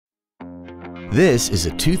This is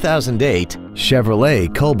a 2008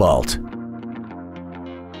 Chevrolet Cobalt.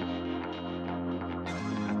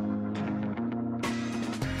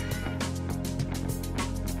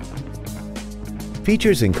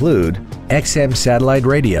 Features include XM satellite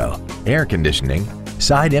radio, air conditioning,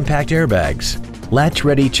 side impact airbags,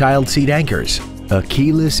 latch-ready child seat anchors, a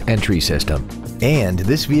keyless entry system, and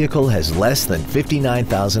this vehicle has less than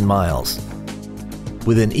 59,000 miles.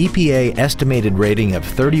 With an EPA estimated rating of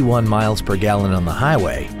 31 miles per gallon on the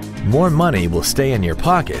highway, more money will stay in your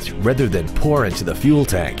pocket rather than pour into the fuel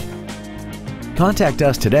tank. Contact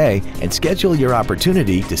us today and schedule your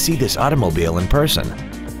opportunity to see this automobile in person.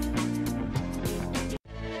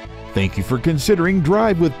 Thank you for considering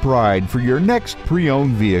Drive with Pride for your next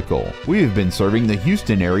pre-owned vehicle. We have been serving the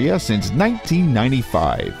Houston area since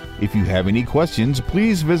 1995. If you have any questions,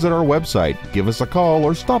 please visit our website, give us a call,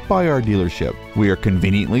 or stop by our dealership. We are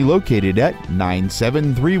conveniently located at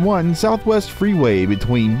 9731 Southwest Freeway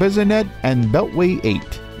between Bissonnet and Beltway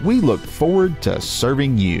 8. We look forward to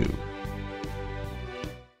serving you.